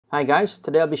Hi guys,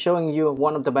 today I'll be showing you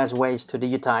one of the best ways to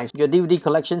digitize your DVD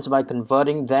collections by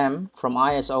converting them from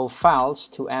ISO files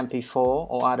to MP4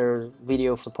 or other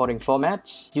video supporting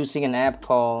formats using an app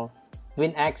called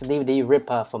WinX DVD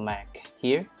Ripper for Mac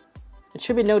here. It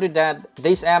should be noted that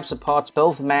this app supports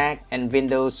both Mac and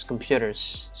Windows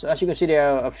computers. So as you can see, there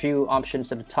are a few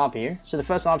options at the top here. So the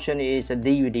first option is a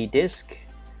DVD disc.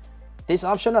 This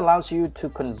option allows you to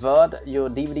convert your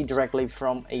DVD directly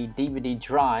from a DVD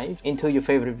drive into your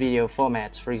favorite video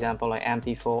formats, for example like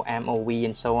MP4, MOV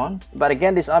and so on. But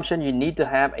again, this option you need to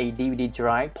have a DVD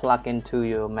drive plugged into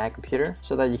your Mac computer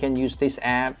so that you can use this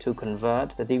app to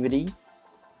convert the DVD.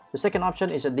 The second option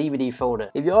is a DVD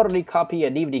folder. If you already copy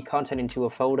a DVD content into a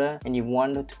folder and you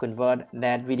want to convert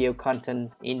that video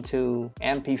content into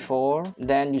MP4,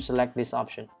 then you select this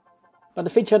option. But the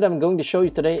feature that I'm going to show you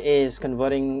today is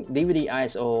converting DVD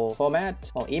ISO format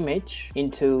or image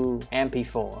into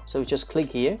MP4. So just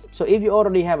click here. So if you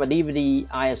already have a DVD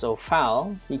ISO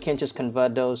file, you can just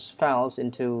convert those files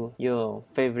into your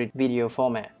favorite video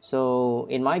format. So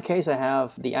in my case, I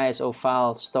have the ISO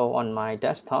file stored on my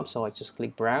desktop. So I just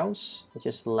click browse. I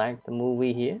just select the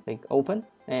movie here, click open.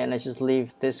 And I just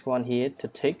leave this one here to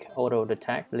tick, auto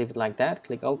detect, leave it like that,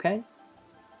 click OK.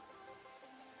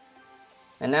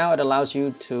 And now it allows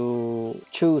you to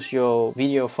choose your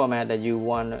video format that you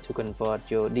want to convert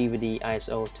your DVD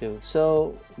ISO to.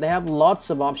 So they have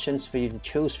lots of options for you to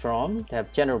choose from. They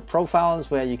have general profiles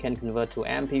where you can convert to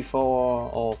MP4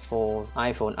 or for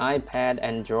iPhone, iPad,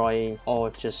 Android,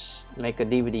 or just make a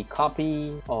DVD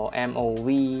copy or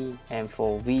MOV,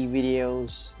 M4V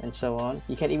videos and so on.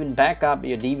 You can even back up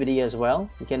your DVD as well.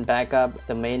 You can back up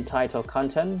the main title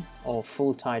content or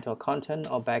full title content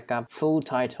or backup full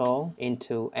title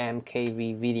into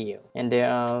MKV video. And there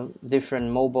are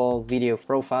different mobile video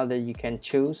profiles that you can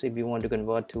choose if you want to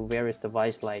convert to various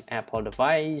devices like Apple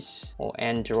device or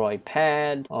Android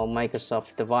pad or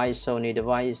Microsoft device, Sony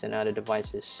device and other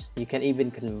devices. You can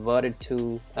even convert it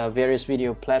to various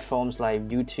video platforms like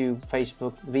YouTube,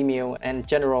 Facebook, Vimeo and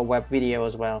general web video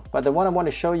as well. But the one I want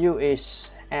to show you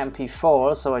is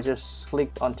MP4, so I just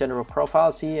clicked on general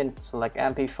profiles here and select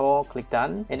MP4, click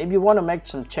done. And if you want to make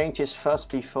some changes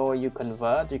first before you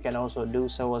convert, you can also do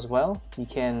so as well. You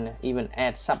can even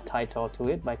add subtitle to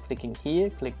it by clicking here,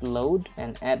 click load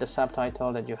and add the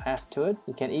subtitle that you have to it.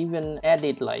 You can even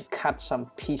edit, like cut some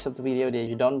piece of the video that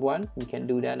you don't want. You can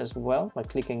do that as well by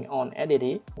clicking on edit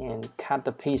it and cut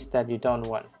the piece that you don't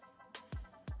want.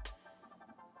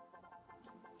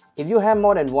 If you have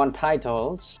more than one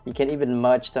titles, you can even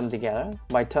merge them together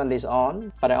by turn this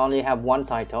on, but I only have one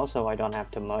title so I don't have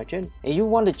to merge it. If you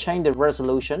want to change the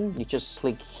resolution, you just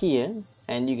click here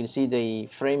and you can see the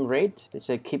frame rate. It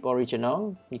says keep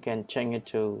original. You can change it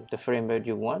to the frame rate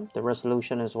you want, the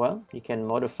resolution as well. You can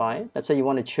modify it. Let's say you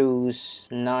want to choose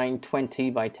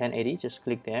 920 by 1080, just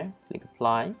click there, click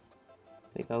apply,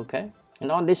 click OK.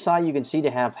 And on this side, you can see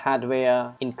they have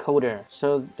hardware encoder.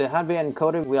 So the hardware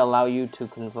encoder will allow you to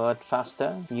convert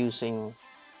faster using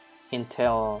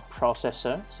Intel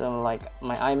processor. So like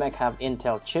my iMac have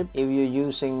Intel chip. If you're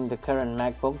using the current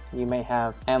MacBook, you may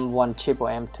have M1 chip or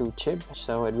M2 chip,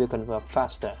 so it will convert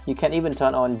faster. You can even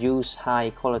turn on use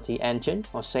high quality engine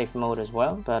or safe mode as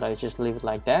well, but I just leave it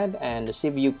like that. And the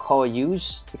CPU core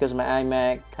use, because my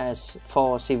iMac has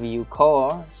 4 CPU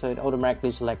core, so it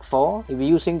automatically select 4. If you're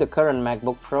using the current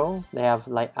MacBook Pro, they have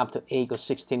like up to 8 or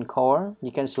 16 core.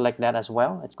 You can select that as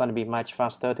well. It's going to be much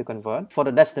faster to convert. For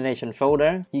the destination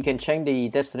folder, you can change the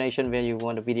destination where you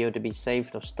want the video to be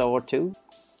saved or stored to.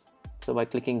 So by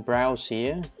clicking browse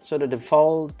here, so the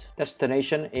default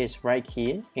destination is right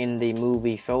here in the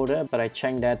movie folder, but I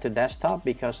changed that to desktop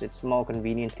because it's more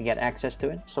convenient to get access to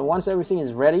it. So once everything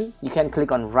is ready, you can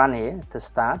click on run here to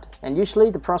start. And usually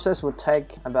the process would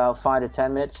take about 5 to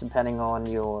 10 minutes depending on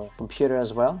your computer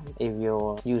as well. If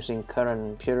you're using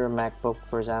current computer MacBook,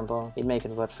 for example, it may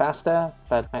convert faster,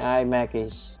 but my iMac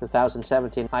is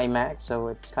 2017 iMac, so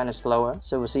it's kind of slower.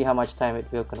 So we'll see how much time it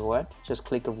will convert. Just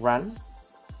click run.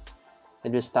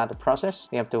 It will start the process.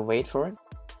 We have to wait for it.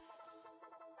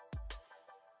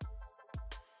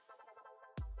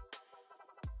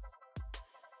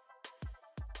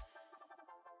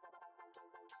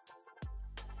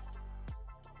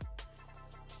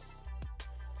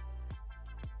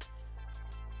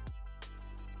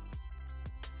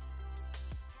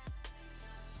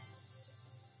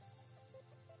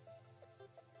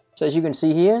 So as you can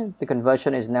see here, the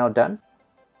conversion is now done.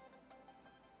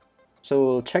 So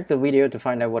we'll check the video to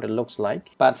find out what it looks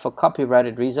like. But for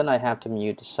copyrighted reason, I have to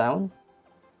mute the sound.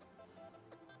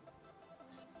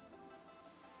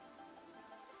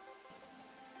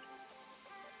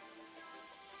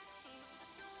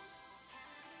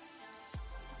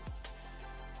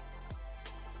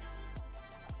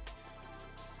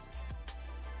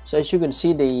 So as you can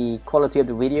see, the quality of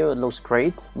the video, it looks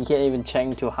great. You can even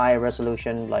change to higher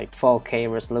resolution like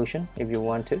 4K resolution if you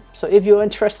want to. So if you're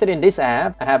interested in this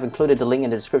app, I have included the link in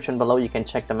the description below. You can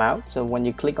check them out. So when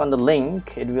you click on the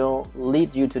link, it will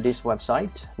lead you to this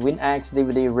website, WinX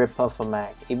DVD Ripper for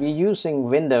Mac. If you're using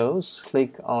Windows,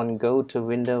 click on go to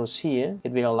Windows here.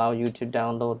 It will allow you to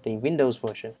download the Windows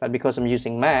version. But because I'm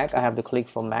using Mac, I have to click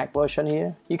for Mac version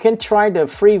here. You can try the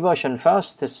free version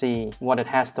first to see what it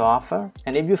has to offer.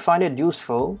 And if you find it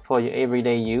useful for your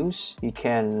everyday use, you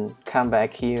can come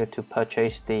back here to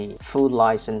purchase the full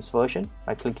license version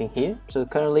by clicking here. So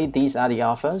currently these are the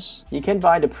offers. You can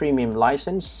buy the premium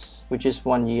license, which is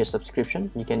 1 year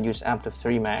subscription. You can use up to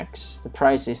 3 Macs. The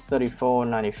price is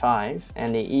 $34.95,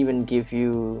 and they even give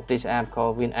you this app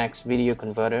called WinX Video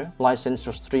Converter license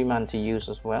for 3 months to use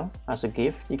as well as a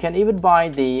gift. You can even buy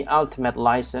the Ultimate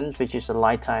license, which is a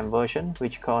lifetime version,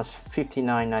 which costs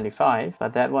 $59.95,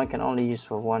 but that one can only use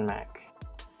for 1 Mac.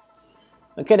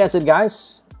 Okay, that's it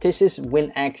guys. This is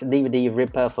WinX DVD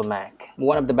Ripper for Mac.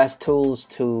 One of the best tools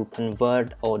to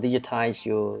convert or digitize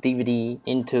your DVD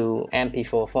into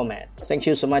MP4 format. Thank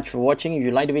you so much for watching. If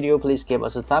you like the video, please give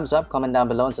us a thumbs up, comment down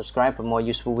below and subscribe for more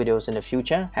useful videos in the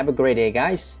future. Have a great day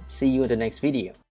guys. See you in the next video.